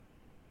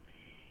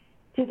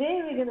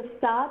Today we're going to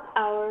start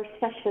our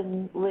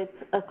session with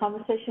a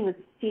conversation with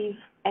Steve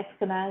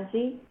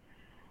Eskenazi.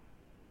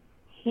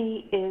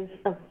 He is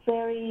a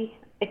very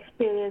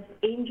experienced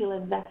angel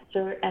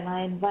investor, and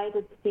I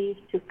invited Steve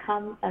to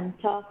come and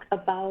talk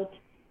about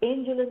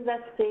angel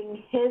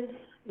investing, his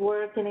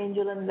work in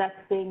angel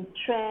investing,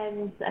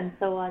 trends, and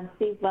so on.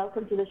 Steve,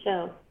 welcome to the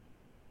show.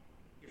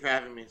 Thank you for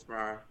having me,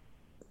 Smara.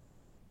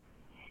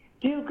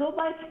 Do you go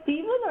by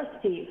Steven or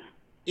Steve?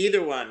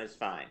 Either one is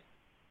fine.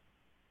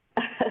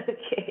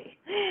 Okay.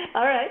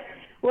 All right.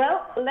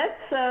 Well,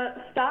 let's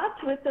start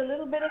with a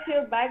little bit of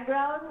your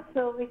background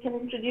so we can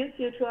introduce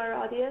you to our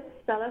audience.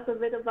 Tell us a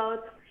bit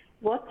about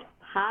what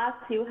path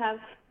you have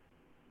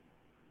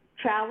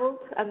traveled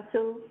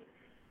until,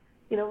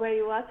 where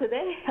you are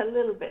today, a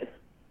little bit.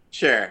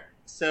 Sure.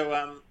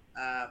 So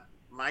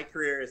my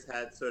career has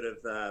had sort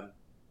of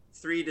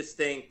three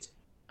distinct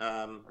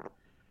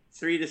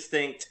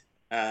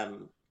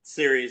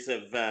series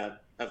of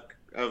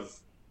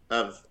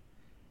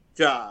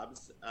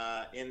jobs.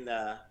 In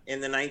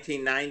the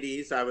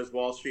 1990s, I was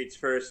Wall Street's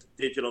first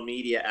digital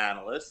media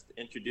analyst,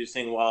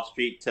 introducing Wall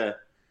Street to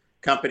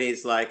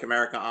companies like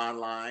America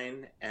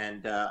Online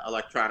and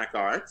Electronic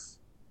Arts.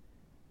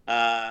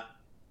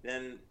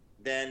 Then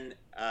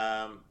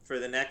for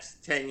the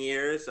next 10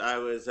 years, I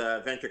was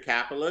a venture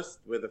capitalist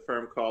with a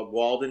firm called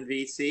Walden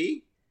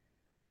VC,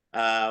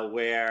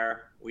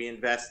 where we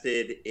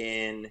invested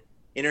in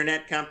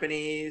internet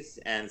companies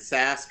and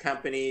SaaS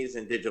companies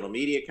and digital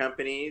media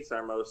companies.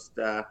 Our most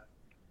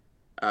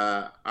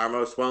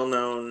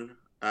well-known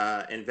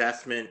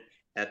investment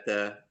at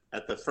the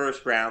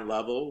first round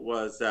level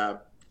was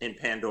in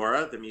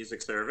Pandora, the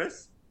music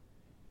service.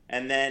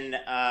 And then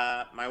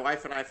my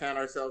wife and I found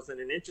ourselves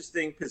in an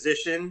interesting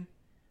position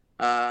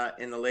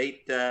in the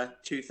late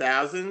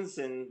 2000s,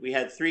 and we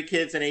had 3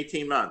 kids in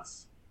 18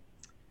 months.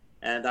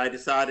 And I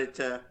decided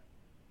to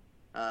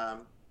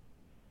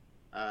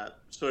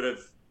sort of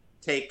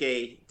take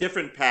a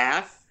different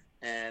path,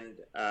 and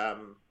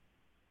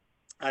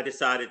I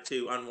decided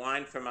to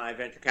unwind from my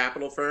venture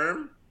capital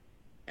firm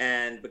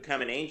and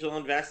become an angel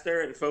investor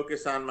and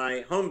focus on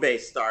my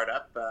home-based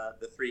startup,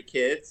 the 3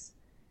 kids.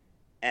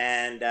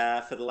 And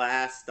for the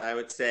last, I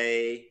would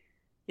say,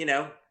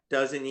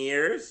 dozen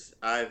years,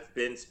 I've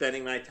been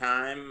spending my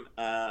time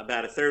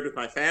about a third with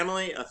my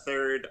family, a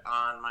third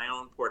on my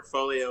own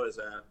portfolio as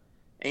an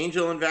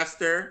angel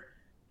investor,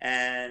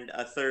 and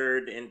a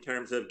third in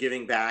terms of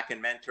giving back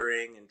and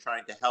mentoring and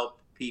trying to help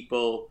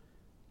people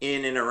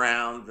in and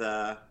around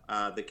the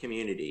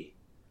community.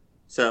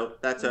 So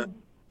that's a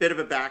bit of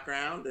a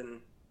background,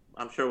 and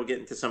I'm sure we'll get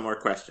into some more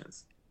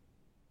questions.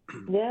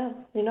 Yeah,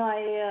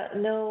 I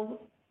know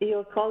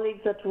your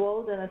colleagues at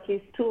Walden, at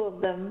least 2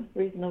 of them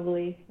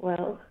reasonably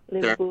well,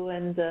 Lil-Bu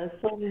and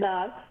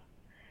Somdas.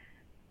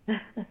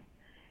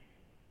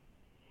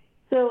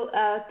 So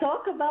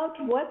talk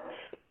about what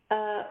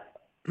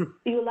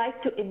you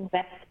like to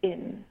invest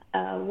in.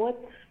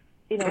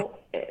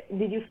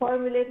 Did you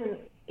formulate an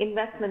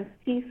investment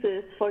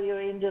thesis for your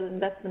angel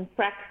investment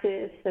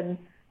practice, and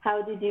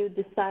how did you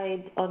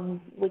decide on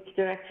which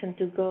direction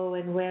to go,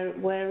 and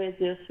where is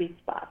your sweet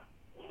spot?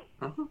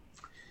 Uh-huh.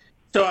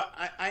 So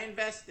I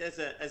invest as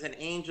an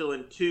angel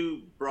in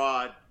 2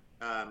 broad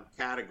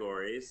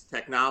categories: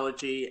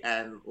 technology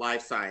and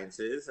life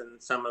sciences,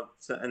 and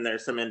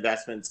there's some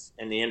investments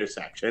in the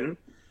intersection.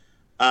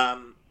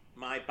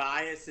 My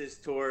bias is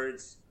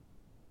towards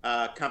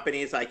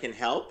companies I can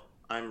help.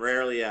 I'm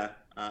rarely a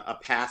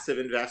passive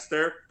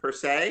investor per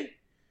se.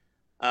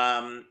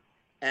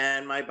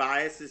 And my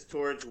bias is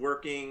towards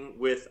working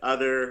with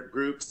other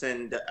groups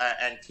and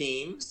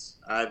teams.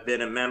 I've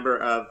been a member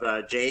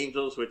of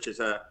J-Angels, which is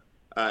a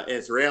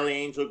Israeli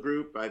angel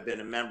group. I've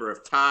been a member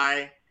of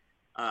TIE.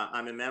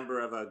 I'm a member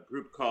of a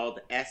group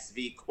called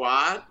SV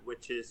Quad,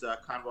 which is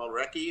Kanwal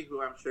Recchi,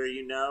 who I'm sure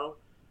you know,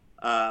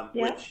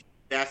 which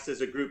invests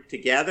as a group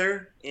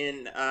together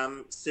in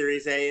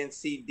Series A and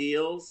C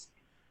deals.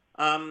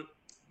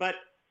 But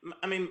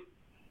I mean,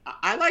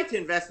 I like to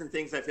invest in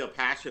things I feel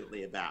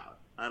passionately about.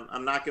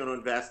 I'm not going to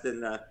invest in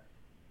the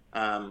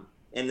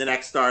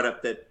next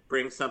startup that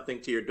brings something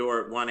to your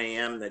door at 1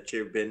 a.m. that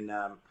you've been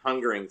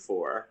hungering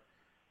for.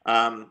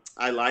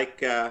 I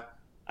like to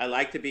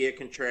be a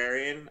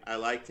contrarian. I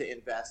like to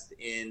invest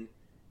in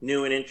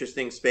new and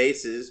interesting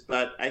spaces.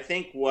 But I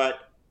think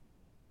what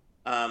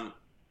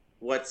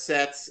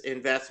sets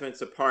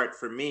investments apart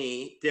for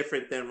me,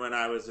 different than when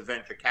I was a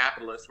venture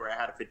capitalist, where I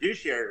had a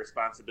fiduciary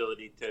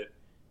responsibility to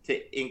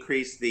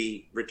increase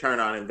the return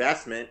on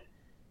investment,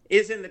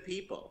 is in the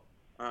people.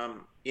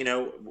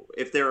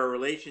 If there are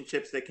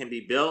relationships that can be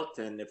built,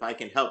 and if I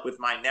can help with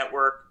my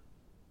network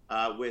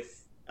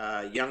with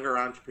younger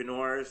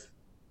entrepreneurs,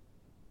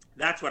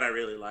 that's what I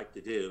really like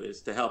to do,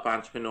 is to help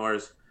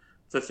entrepreneurs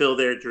fulfill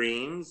their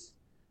dreams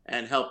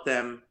and help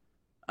them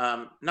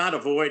not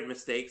avoid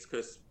mistakes,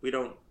 because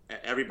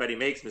everybody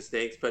makes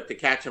mistakes, but to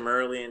catch them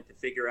early and to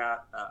figure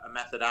out a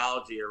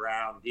methodology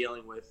around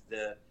dealing with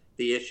the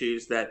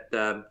issues that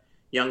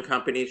young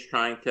companies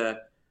trying to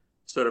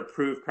sort of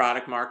prove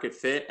product market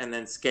fit and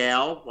then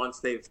scale once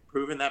they've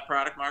proven that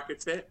product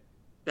market fit.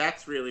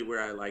 That's really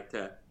where I like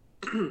to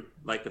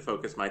like to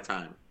focus my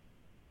time.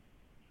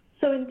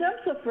 So in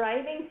terms of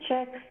writing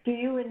checks, do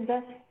you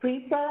invest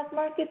pre-product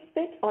market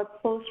fit or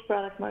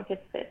post-product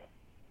market fit?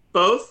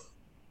 Both.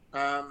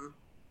 And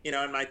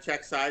my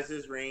check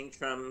sizes range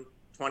from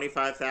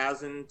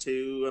 $25,000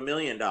 to $1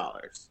 million.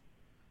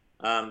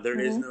 There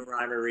is no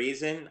rhyme or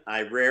reason.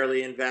 I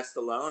rarely invest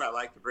alone. I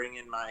like to bring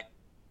in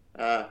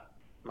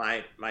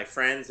my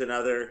friends and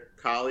other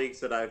colleagues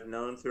that I've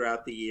known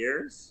throughout the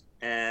years,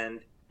 and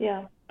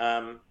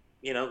the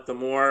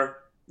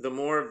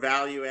more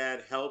value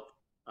add help,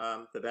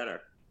 the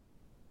better.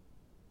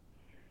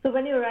 So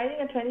when you're writing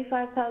a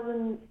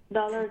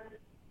 $25,000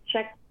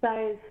 check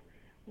size,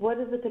 what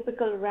is the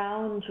typical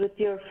round with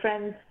your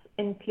friends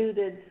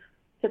included?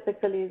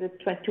 Typically, the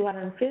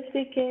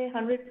 $250K,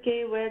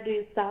 $100K. Where do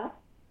you start?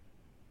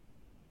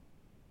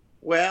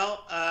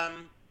 Well, I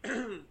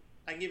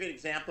can give you an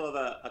example of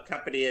a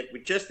company that we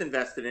just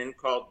invested in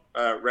called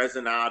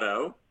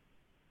Resonado.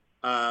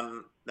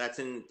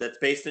 That's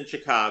based in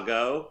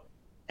Chicago,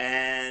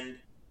 and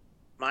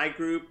my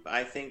group,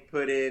 I think,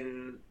 put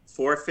in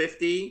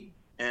 $450,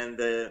 and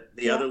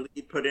the other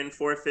lead put in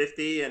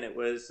 $450, and it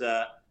was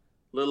a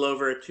little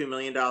over a $2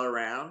 million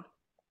round.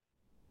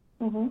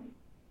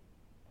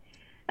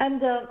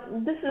 And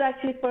this is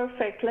actually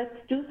perfect. Let's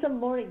do some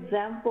more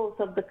examples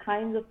of the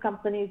kinds of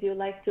companies you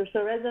like to. So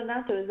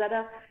Resonado, is that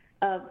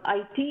a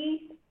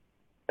IT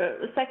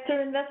sector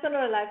investment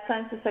or a life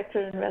sciences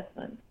sector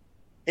investment?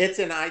 It's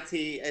an IT.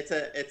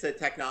 It's a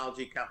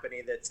technology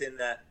company that's in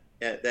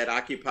that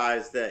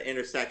occupies the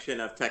intersection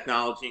of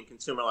technology and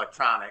consumer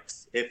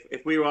electronics.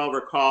 If we all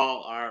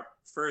recall, our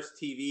first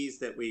TVs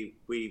that we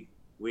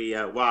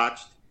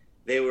watched,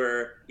 they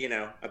were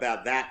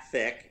about that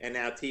thick, and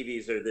now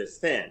TVs are this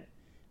thin.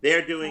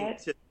 They're doing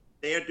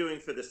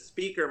for the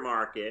speaker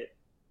market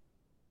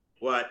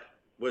what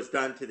was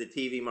done to the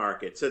TV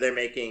market. So they're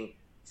making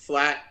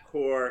flat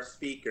core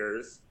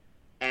speakers,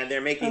 and they're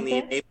making the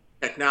enabling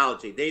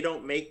technology. They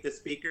don't make the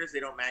speakers. They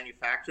don't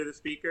manufacture the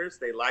speakers.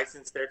 They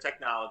license their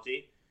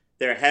technology.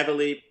 They're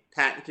heavily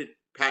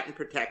patent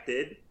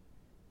protected,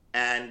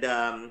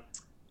 and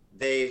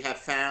they have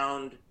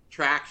found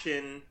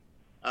traction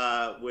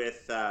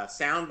with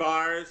sound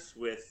bars,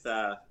 with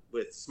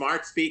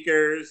smart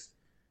speakers,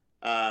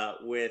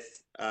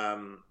 with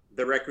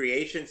the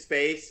recreation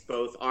space,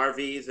 both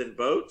RVs and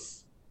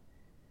boats.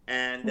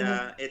 And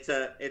it's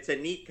a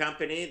neat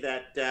company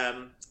that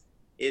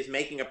is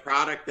making a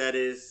product that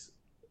is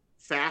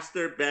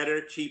faster, better,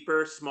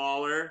 cheaper,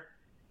 smaller,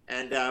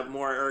 and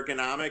more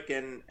ergonomic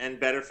and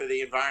better for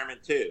the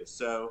environment too.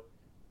 So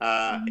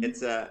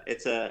it's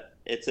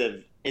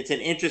an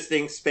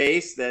interesting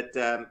space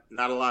that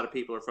not a lot of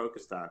people are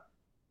focused on.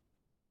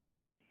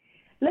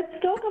 Let's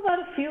talk about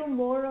a few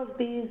more of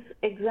these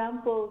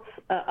examples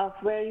of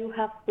where you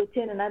have put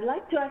in, and I'd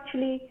like to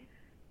actually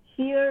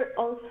hear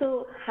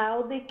also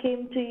how they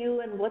came to you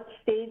and what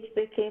stage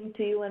they came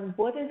to you, and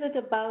what is it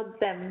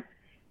about them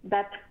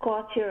that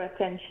caught your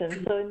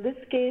attention. So in this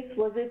case,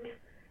 was it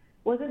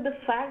the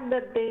fact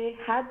that they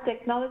had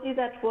technology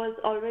that was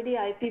already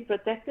IP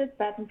protected,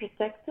 patent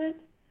protected?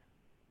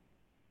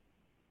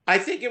 I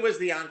think it was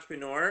the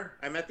entrepreneur.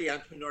 I met the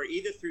entrepreneur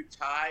either through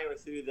TIE or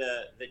through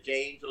the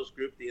J Angels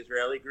group, the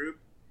Israeli group.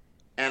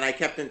 And I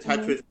kept in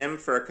touch with him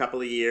for a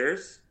couple of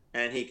years,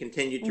 and he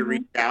continued to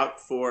reach out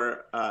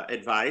for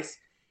advice.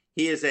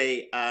 He is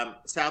a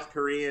South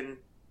Korean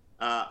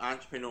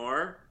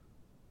entrepreneur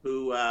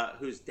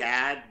whose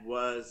dad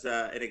was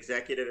an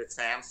executive at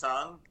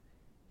Samsung.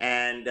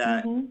 And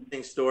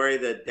interesting story,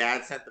 the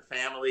dad sent the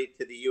family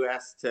to the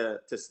U.S.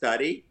 to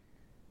study.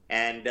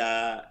 And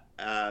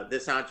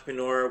this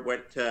entrepreneur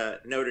went to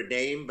Notre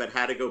Dame, but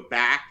had to go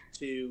back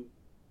to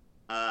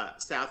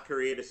South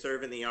Korea to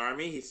serve in the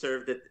army. He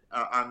served at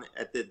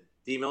the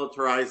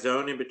demilitarized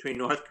zone in between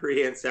North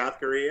Korea and South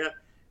Korea,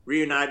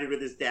 reunited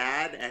with his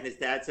dad. And his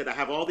dad said, I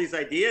have all these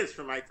ideas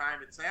from my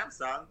time at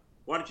Samsung.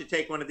 Why don't you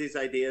take one of these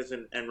ideas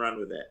and run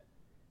with it?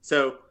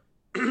 So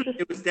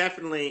it was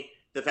definitely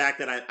the fact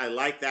that I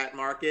liked that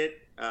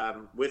market.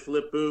 With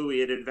Lip-Bu, we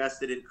had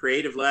invested in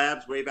Creative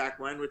Labs way back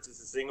when, which is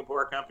a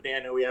Singapore company. I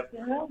know we have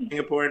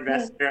Singapore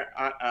investor,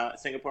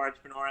 Singapore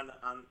entrepreneur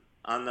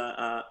on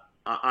the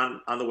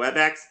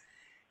WebEx,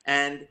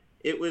 and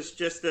it was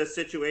just a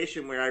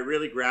situation where I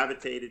really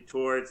gravitated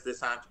towards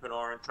this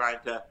entrepreneur and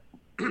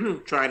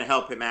trying to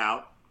help him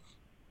out.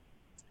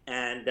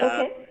 And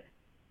go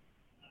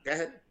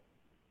ahead.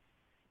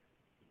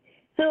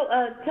 So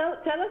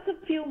tell us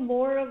a few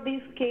more of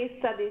these case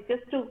studies,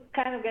 just to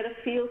kind of get a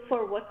feel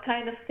for what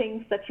kind of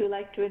things that you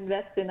like to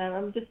invest in.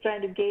 I'm just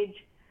trying to gauge,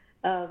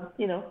 kind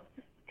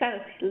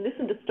of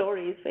listen to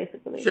stories,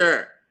 basically.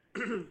 Sure.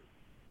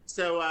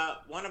 So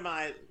one of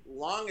my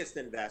longest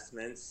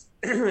investments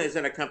is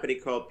in a company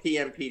called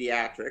PM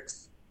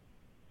Pediatrics,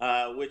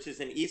 which is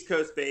an East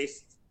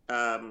Coast-based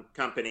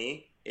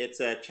company.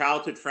 It's a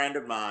childhood friend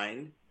of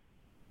mine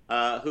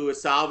who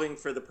is solving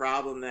for the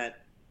problem that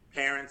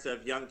parents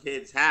of young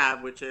kids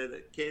have, which are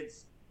the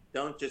kids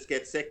don't just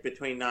get sick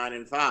between 9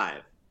 and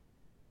 5.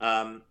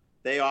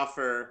 They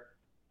offer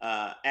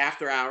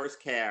after hours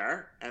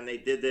care, and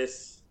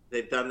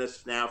they've done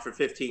this now for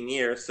 15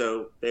 years,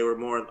 so they were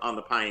more on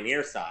the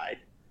pioneer side.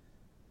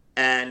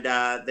 And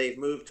they've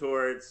moved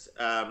towards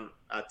a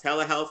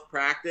telehealth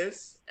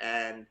practice,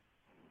 and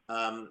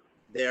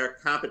their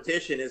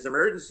competition is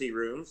emergency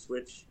rooms,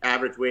 which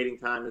average waiting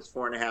time is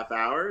 4.5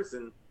 hours,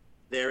 and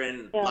they're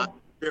in lots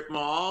of strip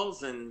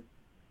malls, and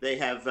they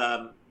have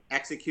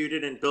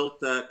executed and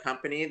built a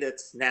company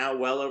that's now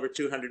well over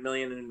 200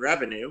 million in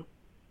revenue,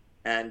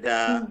 and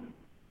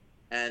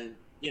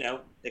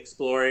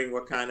exploring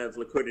what kind of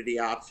liquidity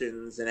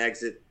options and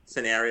exit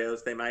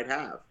scenarios they might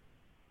have.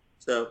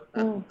 So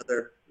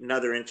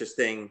another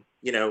interesting,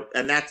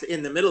 and that's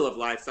in the middle of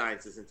life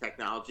sciences and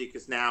technology,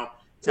 because now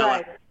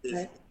telehealth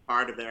is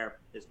part of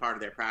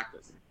their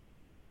practice.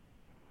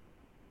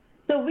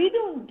 So we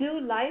don't do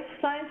life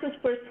sciences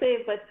per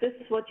se, but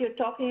what you're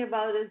talking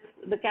about is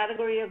the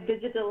category of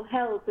digital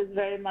health is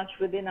very much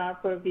within our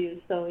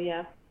purview. So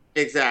yeah.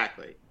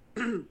 Exactly.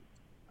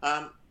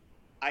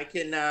 I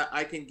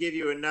can give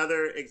you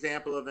another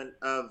example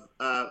of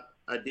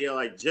a deal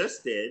I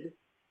just did.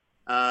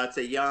 It's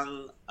a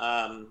young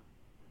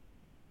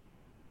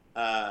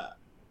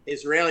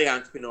Israeli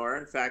entrepreneur.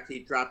 In fact, he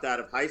dropped out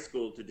of high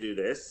school to do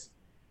this.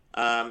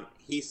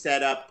 He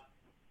set up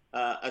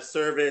a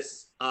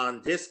service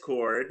on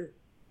Discord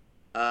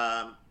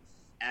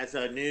as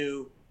a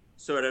new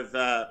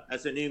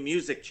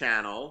music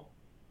channel.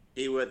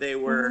 They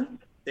were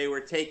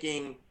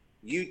taking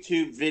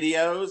YouTube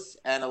videos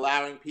and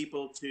allowing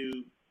people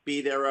to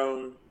be their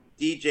own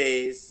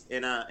DJs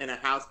in a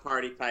house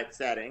party type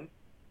setting.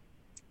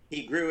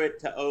 He grew it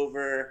to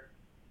over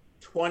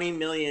 20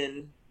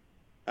 million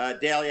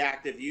daily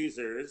active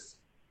users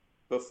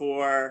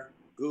before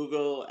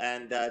Google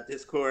and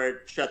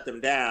Discord shut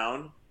them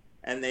down,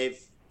 and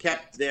they've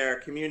kept their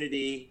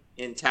community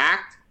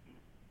intact.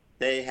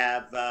 They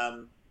have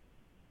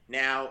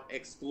now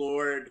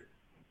explored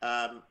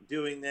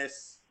doing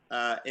this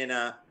in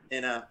a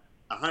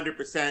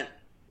 100%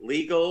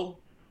 legal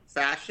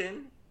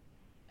fashion,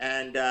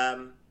 and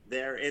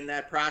they're in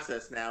that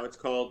process now. It's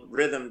called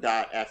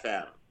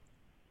Rhythm.fm.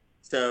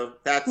 So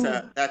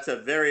that's a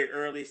very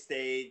early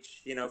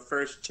stage,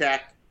 first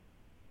check,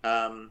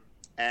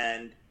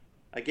 and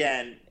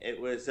again, it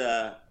was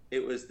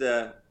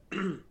the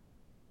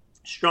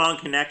strong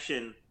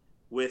connection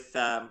with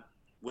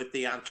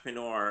the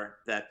entrepreneur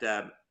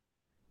that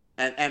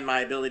and my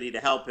ability to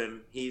help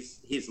him.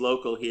 He's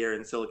local here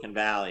in Silicon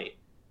Valley.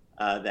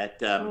 That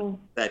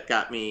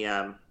got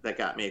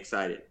me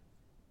excited.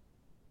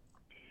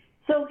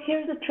 So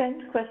here's a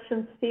trend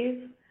question,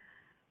 Steve.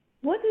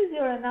 What is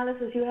your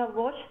analysis? You have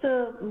watched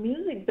the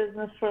music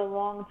business for a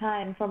long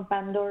time, from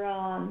Pandora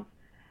on.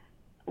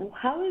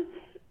 What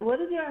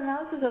is your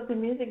analysis of the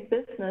music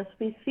business?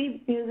 We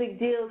see music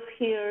deals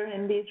here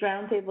in these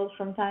roundtables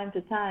from time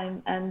to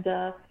time, and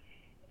a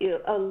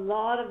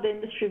lot of the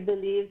industry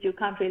believes you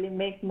can't really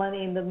make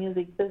money in the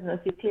music business.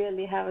 You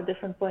clearly have a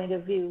different point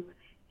of view.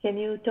 Can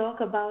you talk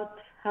about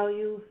how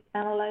you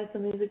analyze the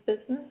music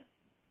business?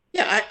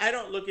 Yeah, I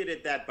don't look at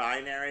it that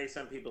binary.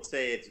 Some people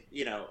say it's,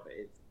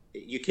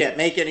 you can't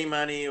make any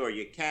money, or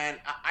you can.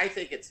 I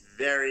think it's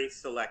very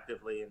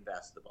selectively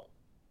investable.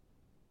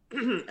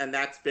 And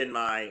that's been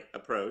my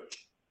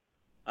approach.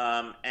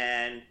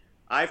 And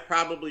I've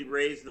probably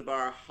raised the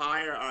bar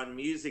higher on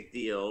music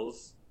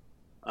deals.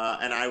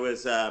 And I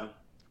was a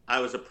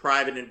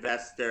private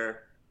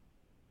investor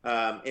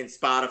in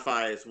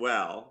Spotify as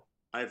well.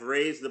 I've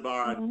raised the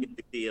bar on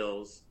music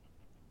deals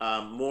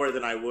more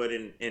than I would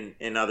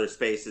in other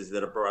spaces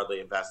that are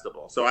broadly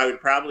investable. So I would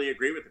probably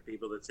agree with the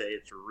people that say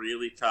it's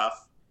really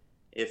tough,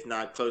 if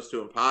not close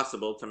to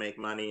impossible, to make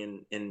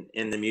money in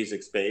the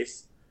music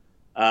space.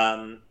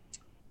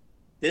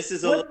 This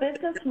is what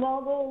business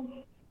model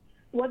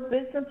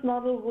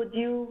would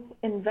you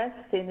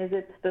invest in? Is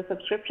it the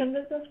subscription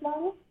business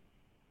model?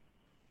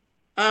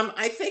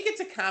 I think it's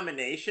a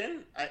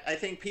combination. I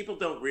think people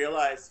don't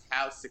realize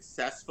how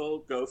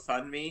successful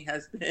GoFundMe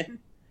has been.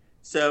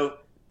 So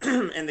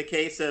in the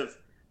case of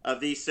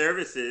these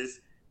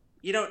services,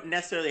 you don't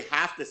necessarily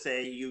have to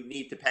say you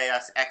need to pay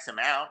us X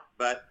amount,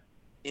 but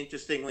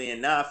interestingly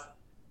enough,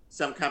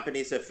 some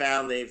companies have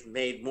found they've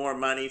made more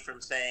money from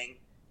saying,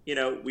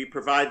 we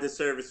provide the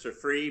service for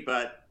free,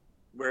 but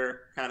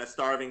we're kind of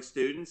starving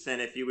students,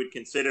 and if you would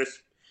consider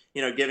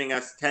giving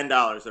us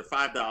 $10 or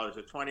 $5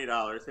 or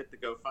 $20, hit the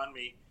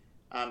GoFundMe.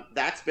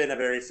 That's been a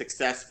very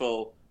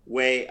successful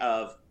way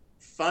of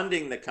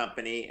funding the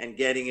company and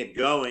getting it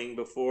going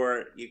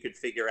before you could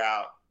figure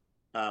out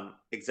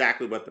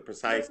exactly what the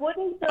precise would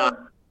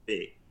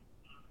be.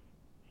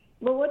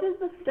 But what is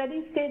the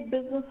steady state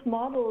business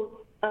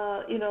model?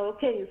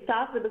 Okay, you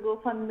start with the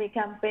GoFundMe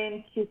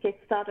campaign,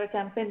 Kickstarter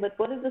campaign, but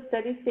what is the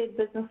steady state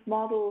business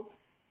model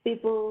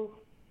people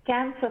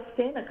can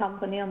sustain a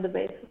company on the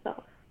basis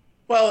of?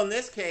 Well, in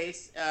this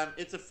case,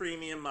 it's a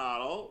freemium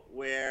model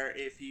where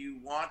if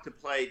you want to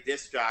play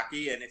disc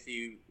jockey, and if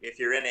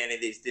you're in any of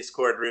these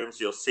Discord rooms,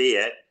 you'll see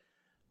it.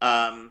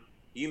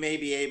 You may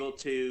be able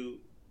to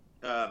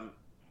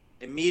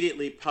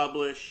immediately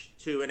publish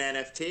to an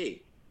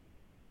NFT.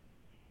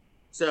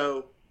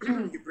 So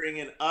you bring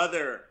in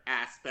other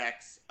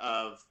aspects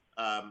of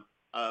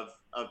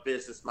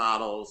business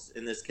models.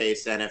 In this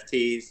case,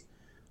 NFTs.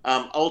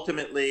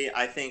 Ultimately,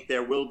 I think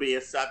there will be a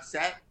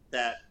subset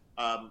that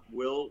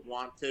will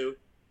want to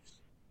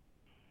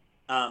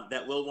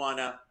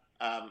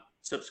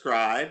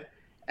subscribe,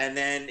 and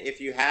then if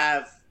you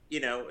have,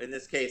 in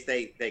this case,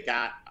 they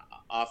got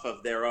off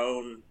of their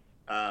own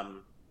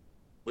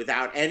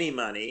without any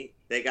money,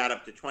 they got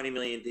up to 20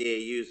 million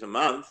DAUs a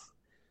month.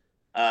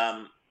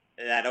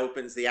 That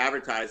opens the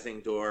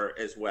advertising door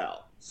as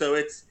well. So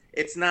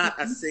it's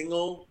not a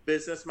single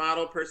business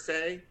model per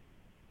se.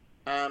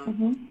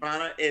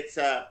 Rana, it's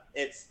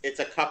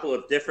a couple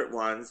of different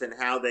ones and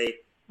how they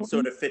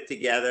sort of fit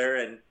together.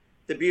 And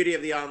the beauty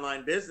of the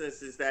online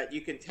business is that you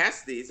can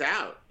test these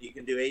out. You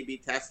can do A/B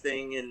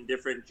testing in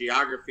different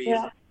geographies,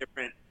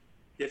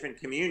 different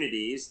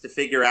communities to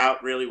figure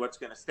out really what's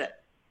going to stick.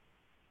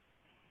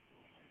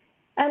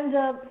 And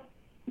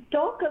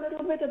talk a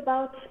little bit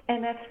about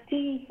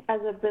NFT as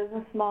a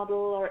business model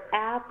or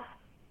apps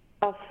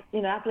of,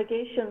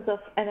 applications of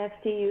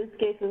NFT, use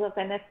cases of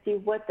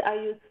NFT. What are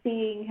you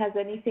seeing? Has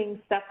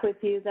anything stuck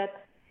with you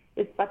that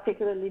is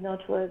particularly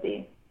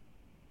noteworthy?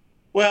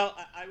 Well,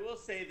 I will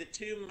say the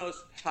two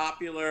most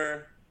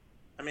popular,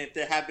 if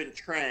there have been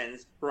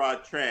trends,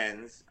 broad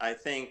trends, I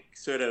think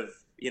sort of,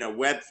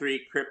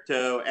 Web3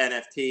 crypto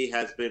NFT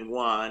has been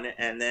one.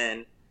 And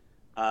then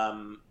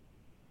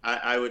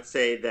I would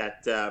say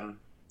that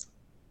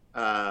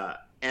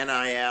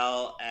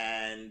NIL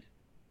and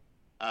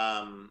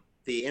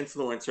the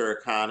influencer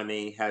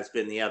economy has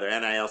been the other.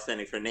 NIL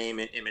standing for name,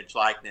 image,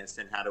 likeness,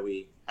 and how do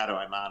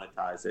I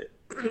monetize it?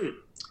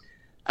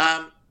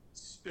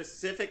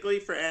 Specifically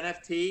for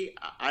NFT,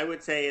 I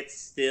would say it's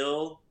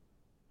still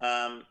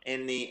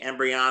in the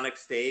embryonic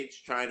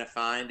stage, trying to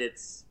find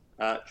its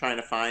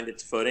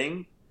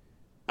footing.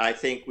 I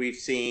think we've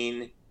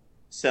seen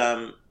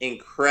some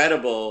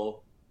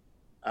incredible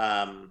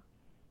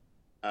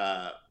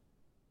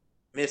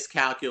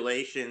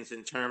miscalculations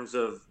in terms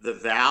of the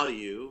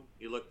value.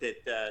 You looked at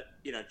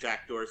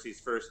Jack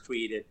Dorsey's first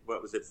tweet at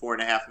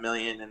 $4.5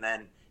 million, and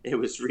then it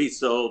was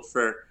resold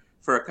for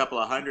a couple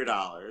of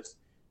 $100.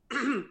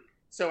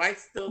 So I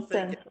still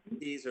think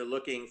these are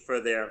looking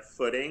for their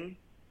footing.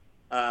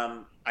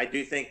 I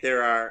do think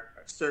there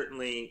are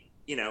certainly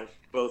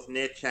both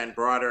niche and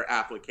broader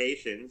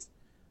applications,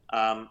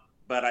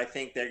 but I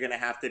think they're going to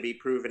have to be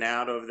proven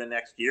out over the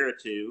next year or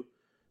two,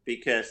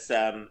 because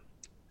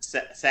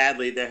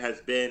sadly there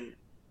has been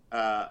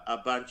a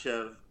bunch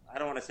of, I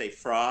don't want to say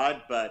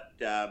fraud, but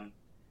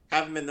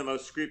haven't been the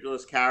most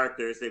scrupulous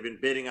characters. They've been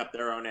bidding up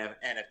their own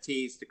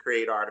NFTs to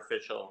create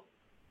artificial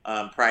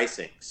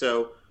pricing.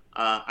 So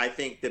I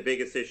think the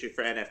biggest issue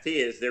for NFT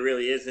is there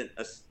really isn't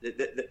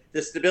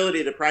the stability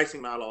of the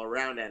pricing model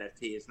around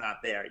NFT is not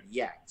there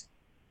yet.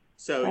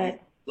 So you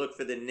look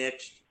for the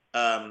niche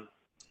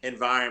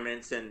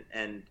environments and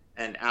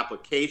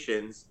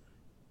applications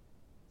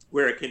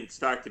where it can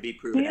start to be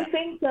proven out.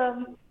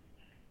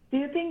 Do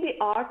you think the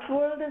art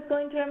world is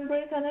going to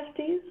embrace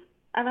NFTs?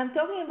 And I'm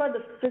talking about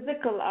the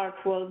physical art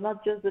world,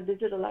 not just the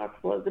digital art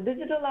world. The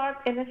digital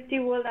art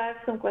NFT world, I have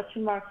some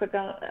question marks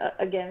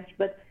against,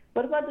 but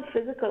what about the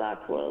physical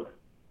art world?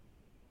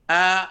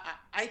 I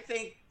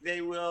think they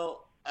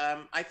will.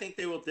 I think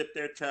they will dip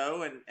their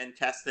toe and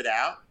test it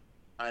out.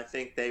 I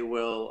think they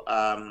will.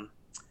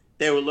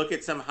 They will look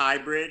at some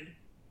hybrid.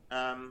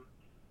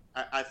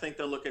 I think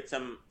they'll look at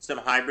some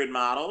hybrid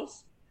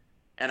models,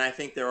 and I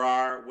think there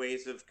are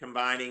ways of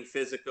combining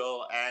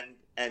physical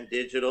and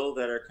digital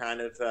that are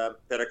kind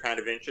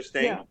of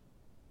interesting. Yeah.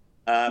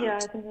 I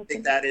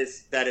think that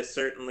is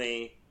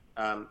certainly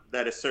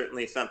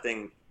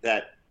something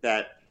that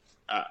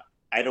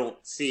I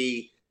don't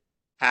see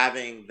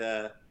having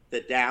the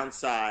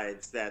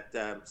downsides that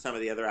some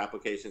of the other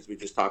applications we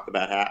just talked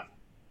about have.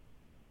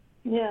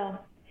 Yeah.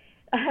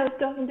 I was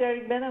talking to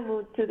Eric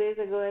Benamou 2 days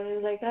ago, and he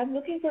was like, I'm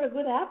looking for a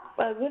good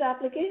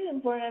application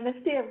for an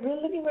NFT. I'm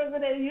really looking for a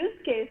good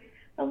use case.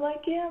 I'm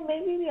like, yeah,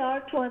 maybe the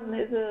art one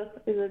is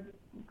a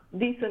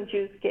decent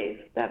use case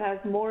that has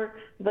more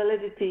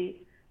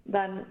validity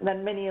than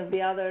many of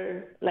the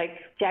other, like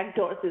Jack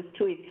Dorsey's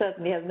tweet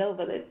certainly has no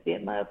validity,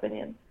 in my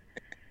opinion.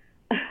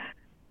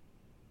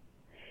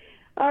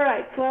 All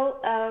right, well,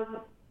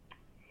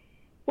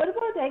 what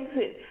about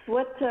exits?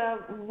 What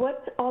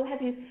all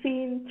have you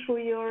seen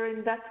through your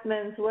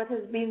investments? What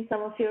has been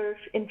some of your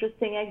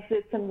interesting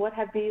exits, and what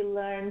have you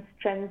learned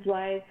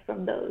trends-wise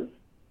from those?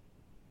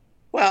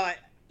 Well, I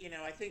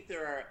think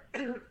there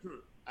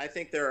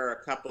are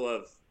a couple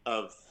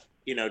of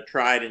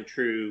tried and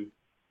true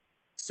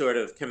sort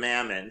of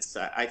commandments.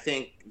 I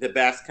think the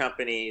best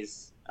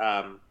companies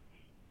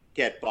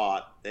get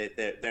bought;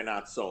 they're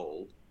not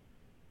sold.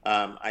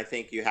 I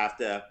think you have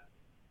to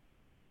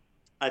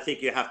I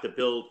think you have to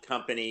build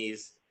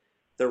companies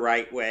the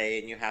right way,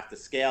 and you have to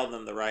scale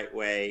them the right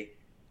way.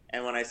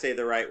 And when I say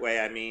the right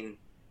way, I mean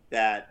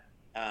that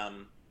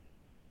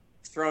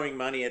throwing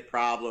money at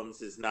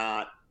problems is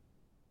not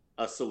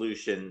a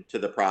solution to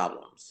the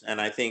problems.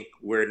 And I think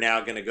we're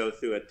now going to go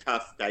through a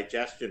tough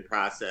digestion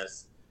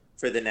process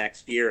for the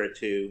next year or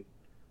two,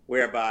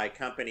 whereby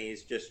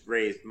companies just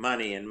raise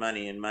money and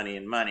money and money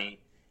and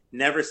money,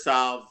 never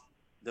solve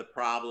the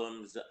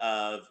problems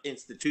of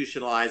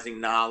institutionalizing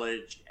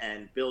knowledge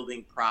and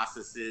building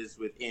processes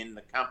within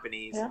the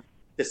companies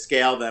to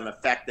scale them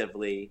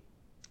effectively.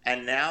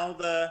 And now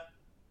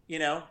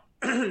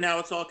now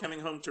it's all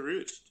coming home to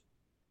roost.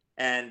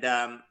 And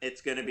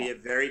it's going to be a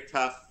very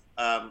tough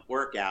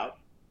workout.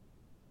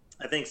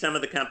 I think some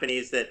of the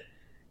companies that,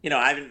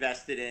 I've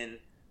invested in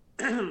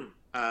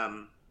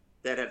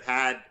that have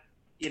had,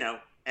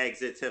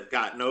 exits have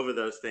gotten over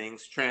those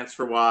things.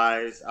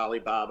 TransferWise,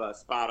 Alibaba,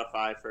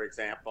 Spotify, for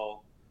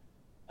example,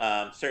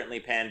 certainly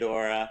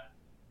Pandora.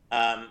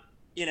 That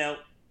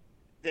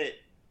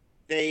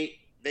they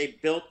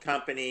built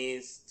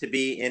companies to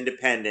be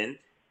independent,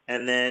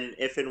 and then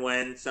if and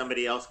when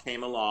somebody else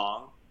came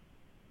along,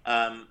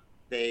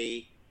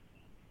 they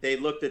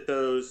looked at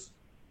those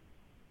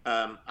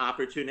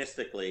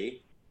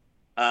opportunistically.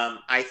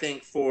 I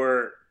think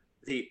for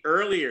the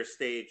earlier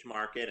stage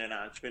market and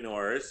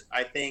entrepreneurs,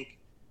 I think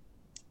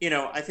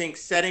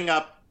setting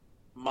up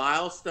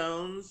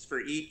milestones for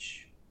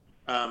each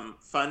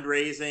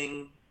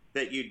fundraising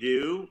that you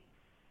do,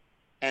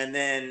 and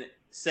then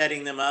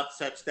setting them up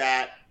such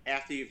that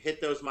after you've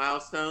hit those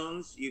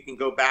milestones, you can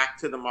go back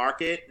to the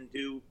market and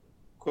do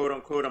quote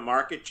unquote a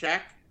market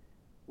check,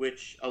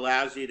 which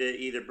allows you to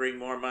either bring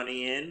more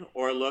money in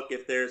or look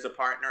if there's a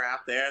partner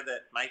out there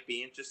that might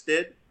be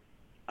interested,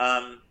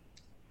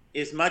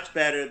 is much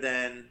better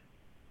than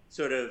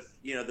sort of,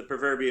 the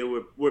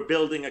proverbial, we're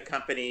building a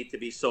company to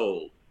be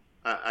sold.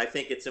 I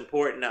think it's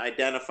important to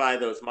identify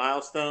those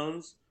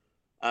milestones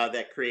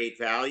that create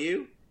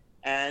value.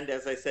 And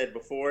as I said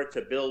before,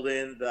 to build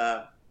in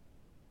the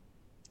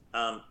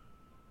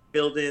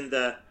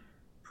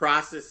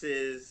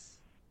processes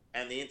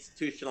and the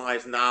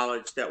institutionalized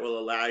knowledge that will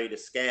allow you to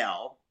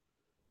scale,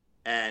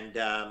 and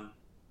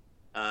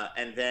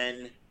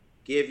then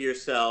give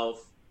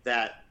yourself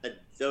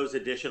those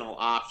additional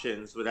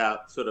options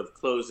without sort of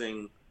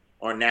closing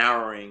or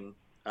narrowing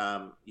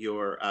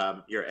your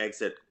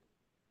exit.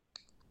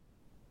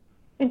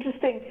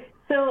 Interesting.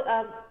 So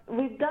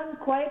we've done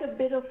quite a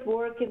bit of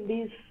work in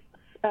these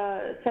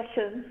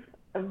sessions,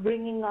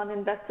 bringing on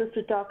investors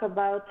to talk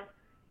about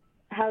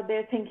how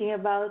they're thinking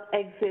about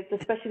exits,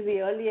 especially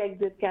the early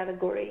exit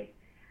category.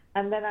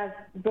 And then I've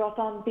brought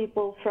on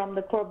people from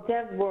the corp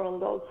dev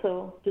world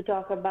also to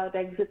talk about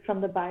exit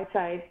from the buy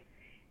side.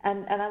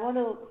 And I want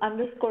to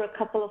underscore a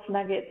couple of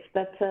nuggets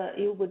that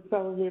you would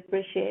probably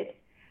appreciate.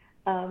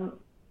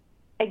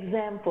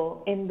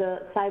 Example, in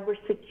the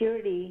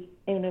cybersecurity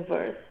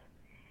universe,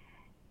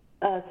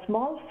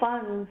 small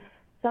funds,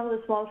 some of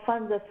the small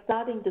funds are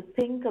starting to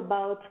think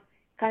about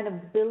kind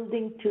of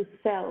building to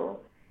sell,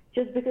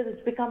 just because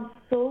it's become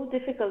so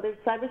difficult.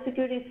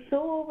 Cybersecurity is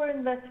so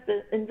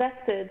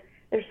invested.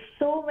 There's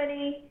so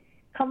many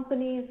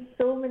companies,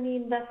 so many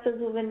investors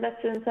who've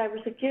invested in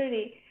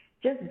cybersecurity.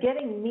 Just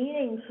getting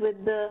meetings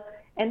with the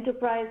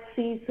enterprise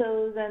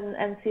CISOs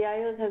and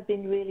CIOs has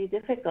been really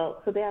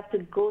difficult. So they have to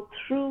go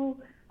through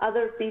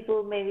other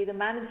people, maybe the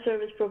managed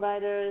service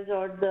providers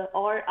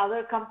or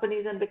other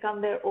companies, and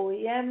become their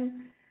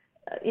OEM,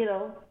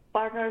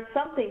 partner,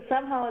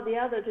 somehow or the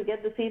other, to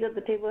get the seat at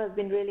the table has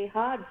been really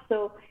hard.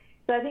 So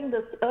I think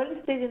the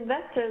early stage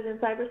investors in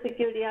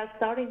cybersecurity are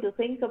starting to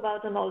think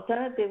about an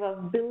alternative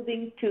of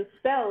building to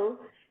sell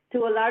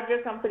to a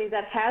larger company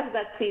that has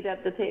that seat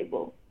at the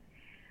table.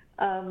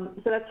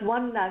 So that's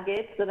one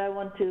nugget that I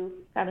want to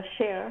kind of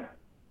share.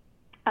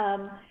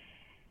 On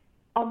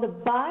the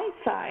buy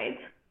side,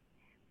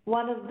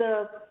 one of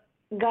the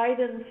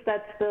guidance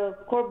that the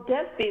corp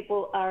dev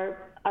people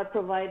are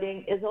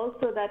providing is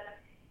also that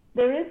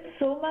there is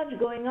so much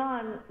going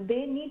on.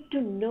 They need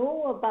to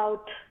know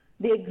about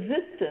the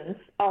existence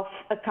of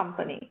a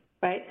company,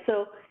 right?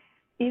 So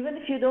even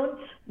if you don't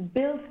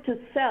build to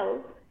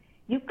sell,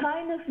 you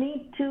kind of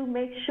need to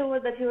make sure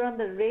that you're on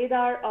the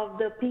radar of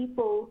the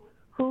people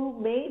who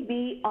may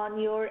be on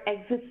your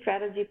exit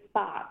strategy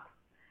path.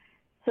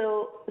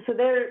 So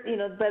they're,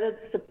 whether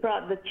it's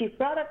the chief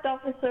product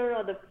officer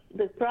or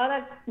the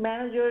product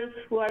managers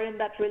who are in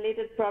that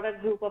related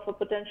product group of a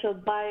potential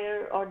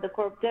buyer, or the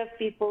corp dev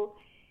people,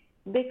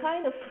 they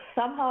kind of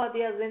somehow or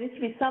the other, there needs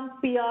to be some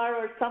PR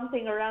or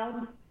something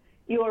around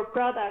your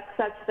product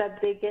such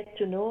that they get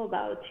to know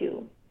about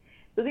you.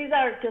 So these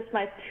are just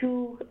my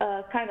two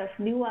kind of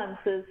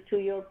nuances to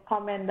your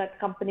comment that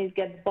companies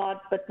get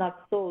bought but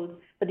not sold.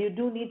 But you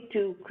do need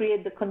to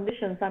create the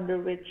conditions under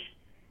which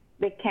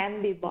they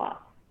can be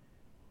bought.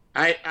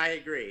 I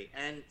agree,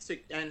 and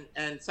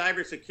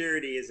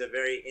cybersecurity is a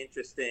very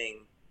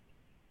interesting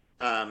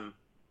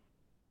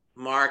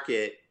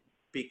market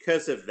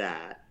because of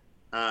that.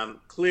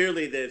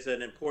 Clearly, there's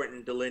an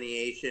important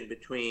delineation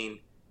between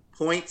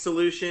point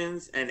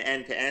solutions and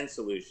end-to-end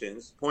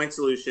solutions. Point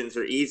solutions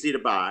are easy to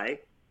buy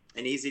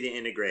and easy to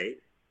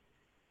integrate.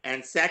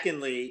 And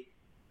secondly,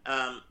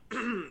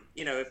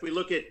 if we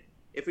look at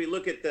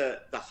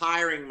the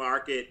hiring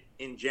market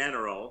in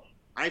general,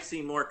 I've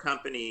seen more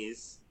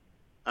companies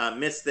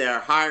miss their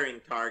hiring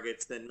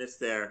targets than miss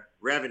their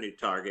revenue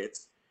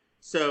targets.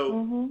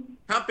 So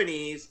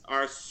companies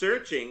are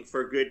searching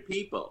for good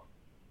people.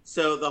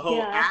 So the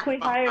whole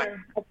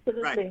acqui-hire,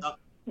 absolutely. Right.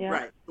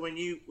 Right. When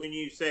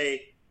you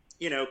say,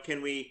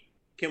 can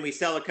we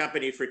sell a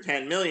company for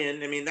 10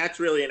 million? I mean, that's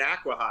really an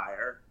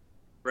acqui-hire,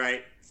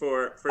 right?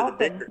 For the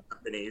bigger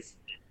companies,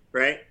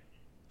 right?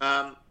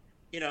 I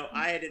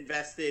had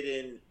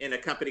invested in a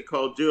company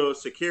called Duo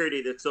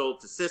Security that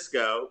sold to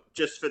Cisco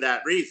just for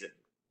that reason.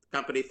 The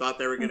company thought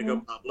they were going to go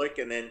public,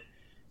 and then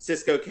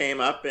Cisco came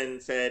up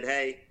and said,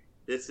 "Hey,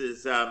 this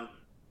is a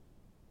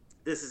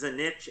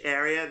niche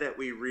area that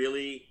we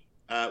really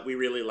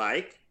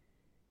like,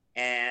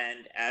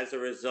 and as a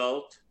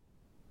result,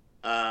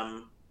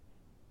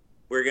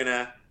 we're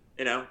gonna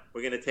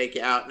take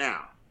you out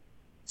now."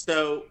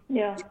 So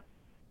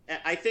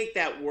I think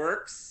that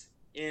works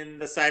in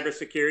the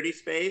cybersecurity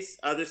space.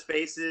 Other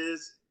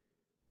spaces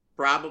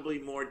probably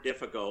more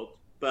difficult,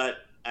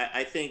 but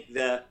I think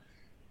the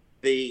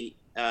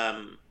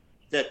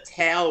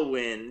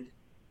tailwind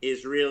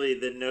is really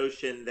the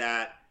notion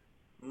that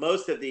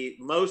most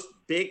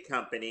big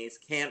companies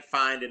can't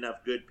find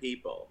enough good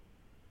people.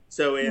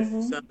 So if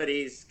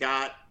somebody's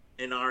got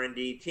an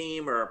R&D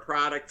team or a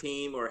product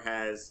team or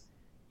has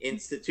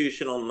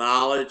institutional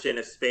knowledge in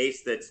a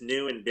space that's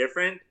new and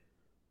different,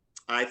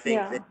 I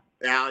think the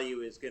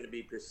value is going to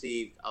be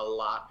perceived a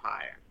lot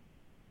higher.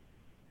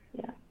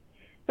 Yeah,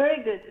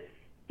 very good.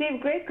 Steve,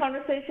 great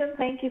conversation.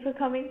 Thank you for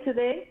coming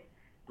today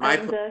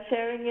and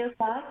sharing your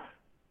thoughts.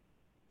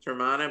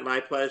 Sharmana, my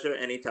pleasure.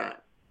 Anytime.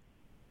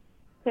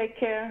 Take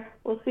care.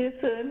 We'll see you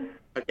soon.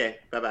 Okay.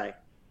 Bye-bye.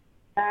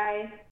 Bye.